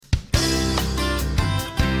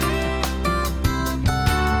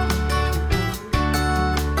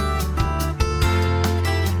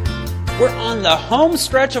We're on the home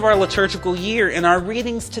stretch of our liturgical year, and our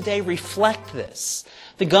readings today reflect this.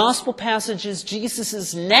 The gospel passage is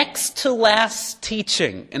Jesus' next to last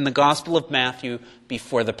teaching in the Gospel of Matthew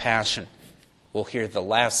before the Passion. We'll hear the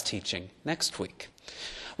last teaching next week.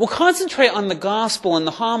 We'll concentrate on the gospel and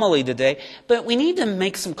the homily today, but we need to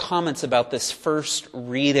make some comments about this first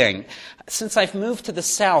reading. Since I've moved to the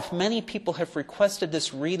South, many people have requested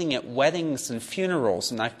this reading at weddings and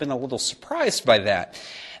funerals, and I've been a little surprised by that.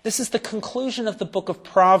 This is the conclusion of the book of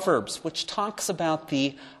Proverbs, which talks about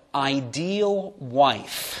the ideal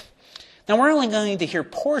wife. Now, we're only going to hear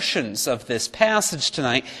portions of this passage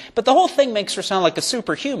tonight, but the whole thing makes her sound like a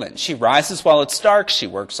superhuman. She rises while it's dark, she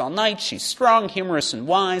works all night, she's strong, humorous, and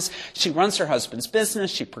wise, she runs her husband's business,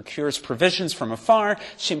 she procures provisions from afar,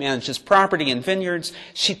 she manages property and vineyards,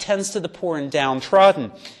 she tends to the poor and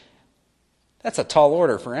downtrodden. That's a tall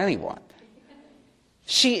order for anyone.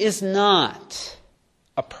 She is not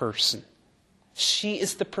a person. She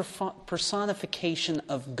is the personification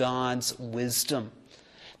of God's wisdom.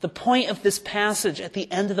 The point of this passage at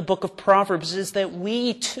the end of the book of Proverbs is that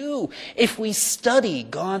we too, if we study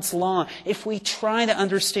God's law, if we try to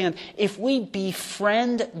understand, if we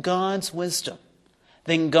befriend God's wisdom,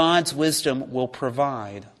 then God's wisdom will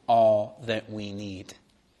provide all that we need.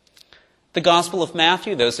 The Gospel of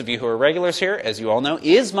Matthew, those of you who are regulars here, as you all know,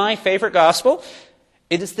 is my favorite gospel.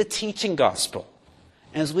 It is the teaching gospel.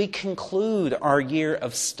 As we conclude our year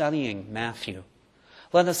of studying Matthew,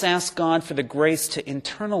 let us ask God for the grace to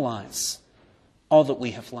internalize all that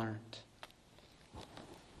we have learned.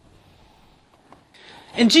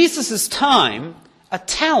 In Jesus' time, a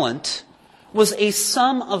talent was a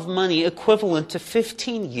sum of money equivalent to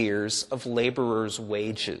 15 years of laborers'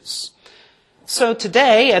 wages. So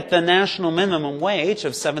today, at the national minimum wage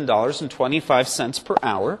of $7.25 per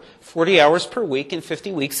hour, 40 hours per week and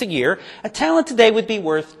 50 weeks a year, a talent today would be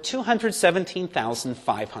worth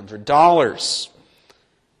 $217,500.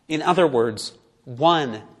 In other words,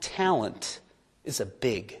 one talent is a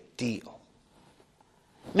big deal.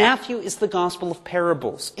 Matthew is the gospel of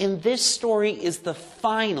parables, and this story is the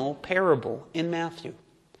final parable in Matthew.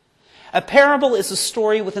 A parable is a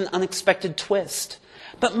story with an unexpected twist.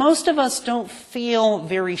 But most of us don't feel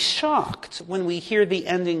very shocked when we hear the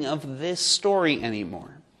ending of this story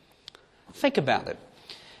anymore. Think about it.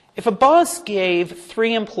 If a boss gave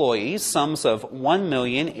 3 employees sums of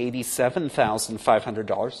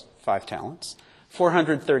 $1,087,500, 5 talents,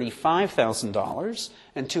 $435,000,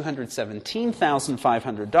 and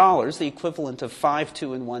 $217,500, the equivalent of 5,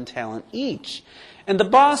 2, and 1 talent each, and the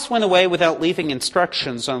boss went away without leaving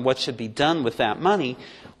instructions on what should be done with that money,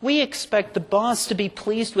 we expect the boss to be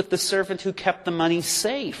pleased with the servant who kept the money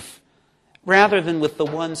safe, rather than with the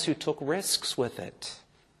ones who took risks with it.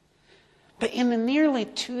 But in the nearly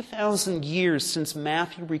 2,000 years since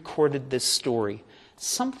Matthew recorded this story,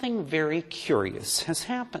 something very curious has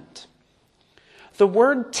happened. The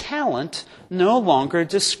word talent no longer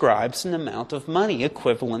describes an amount of money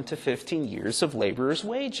equivalent to 15 years of laborers'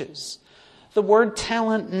 wages. The word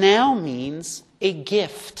talent now means a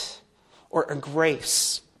gift or a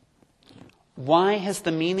grace. Why has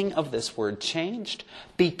the meaning of this word changed?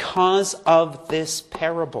 Because of this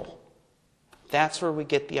parable. That's where we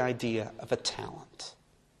get the idea of a talent.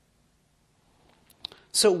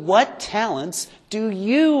 So what talents do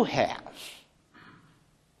you have?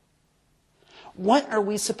 What are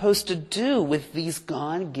we supposed to do with these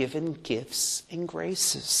God-given gifts and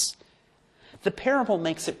graces? The parable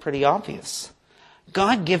makes it pretty obvious.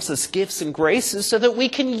 God gives us gifts and graces so that we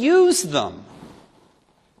can use them.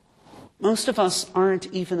 Most of us aren't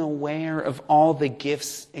even aware of all the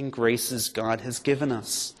gifts and graces God has given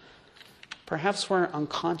us. Perhaps we're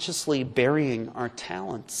unconsciously burying our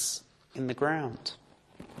talents in the ground.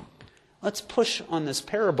 Let's push on this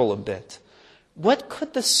parable a bit. What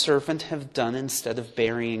could the servant have done instead of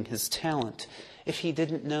burying his talent if he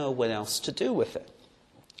didn't know what else to do with it?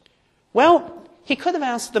 Well, he could have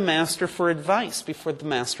asked the master for advice before the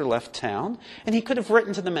master left town, and he could have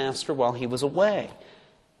written to the master while he was away.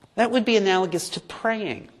 That would be analogous to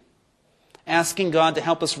praying, asking God to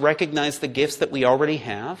help us recognize the gifts that we already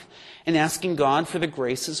have, and asking God for the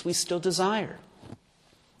graces we still desire.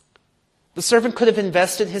 The servant could have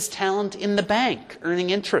invested his talent in the bank, earning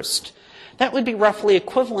interest. That would be roughly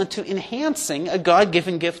equivalent to enhancing a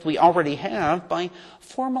God-given gift we already have by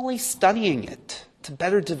formally studying it to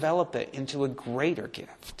better develop it into a greater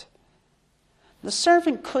gift. The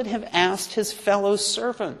servant could have asked his fellow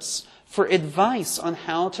servants for advice on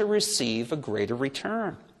how to receive a greater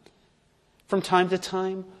return. From time to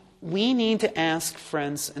time, we need to ask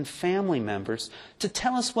friends and family members to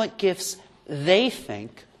tell us what gifts they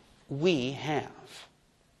think we have.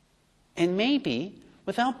 And maybe,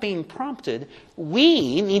 without being prompted,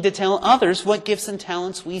 we need to tell others what gifts and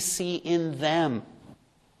talents we see in them.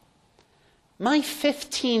 My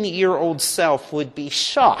 15-year-old self would be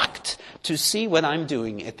shocked to see what I'm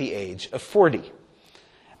doing at the age of 40.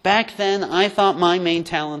 Back then, I thought my main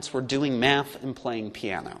talents were doing math and playing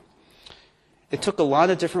piano. It took a lot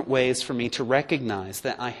of different ways for me to recognize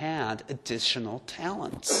that I had additional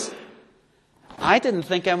talents. I didn't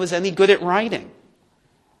think I was any good at writing.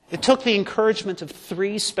 It took the encouragement of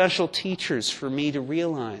 3 special teachers for me to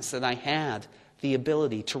realize that I had the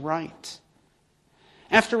ability to write.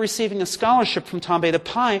 After receiving a scholarship from Tom Beta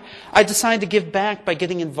Pi, I decided to give back by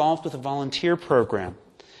getting involved with a volunteer program.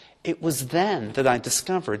 It was then that I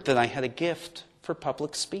discovered that I had a gift for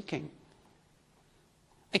public speaking.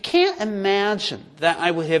 I can't imagine that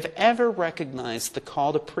I would have ever recognized the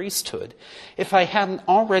call to priesthood if I hadn't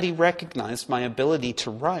already recognized my ability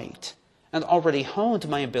to write and already honed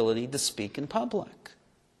my ability to speak in public.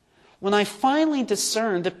 When I finally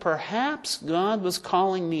discerned that perhaps God was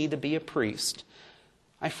calling me to be a priest,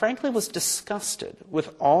 I frankly was disgusted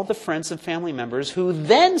with all the friends and family members who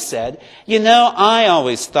then said, "You know, I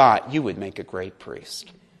always thought you would make a great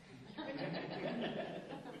priest."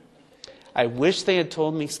 I wish they had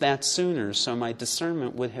told me that sooner, so my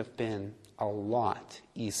discernment would have been a lot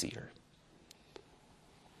easier.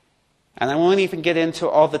 And I won't even get into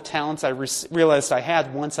all the talents I realized I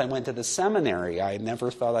had once I went to the seminary. I never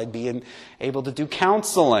thought I'd be able to do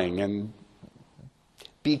counseling and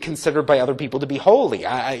be considered by other people to be holy.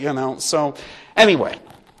 So anyway,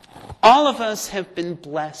 all of us have been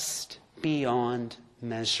blessed beyond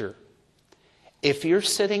measure. If you're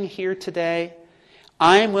sitting here today,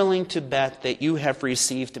 I'm willing to bet that you have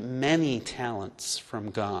received many talents from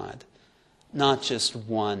God, not just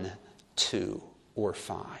 1, 2, or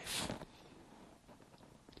 5.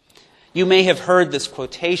 You may have heard this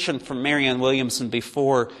quotation from Marianne Williamson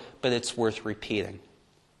before, but it's worth repeating.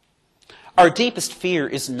 Our deepest fear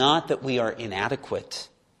is not that we are inadequate.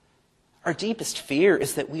 Our deepest fear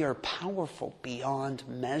is that we are powerful beyond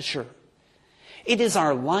measure. It is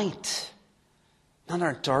our light, not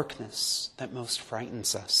our darkness, that most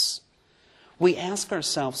frightens us. We ask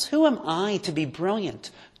ourselves, who am I to be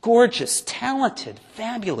brilliant, gorgeous, talented,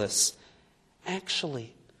 fabulous?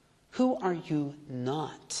 Actually, who are you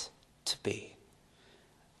not to be?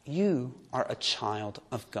 You are a child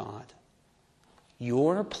of God.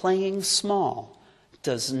 Your playing small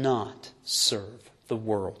does not serve the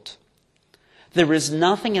world. There is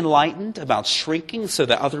nothing enlightened about shrinking so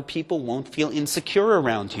that other people won't feel insecure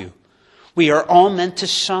around you. We are all meant to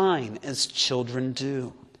shine as children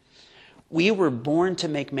do. We were born to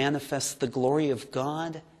make manifest the glory of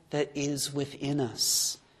God that is within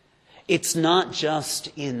us. It's not just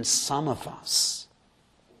in some of us.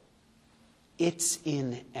 It's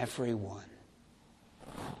in everyone.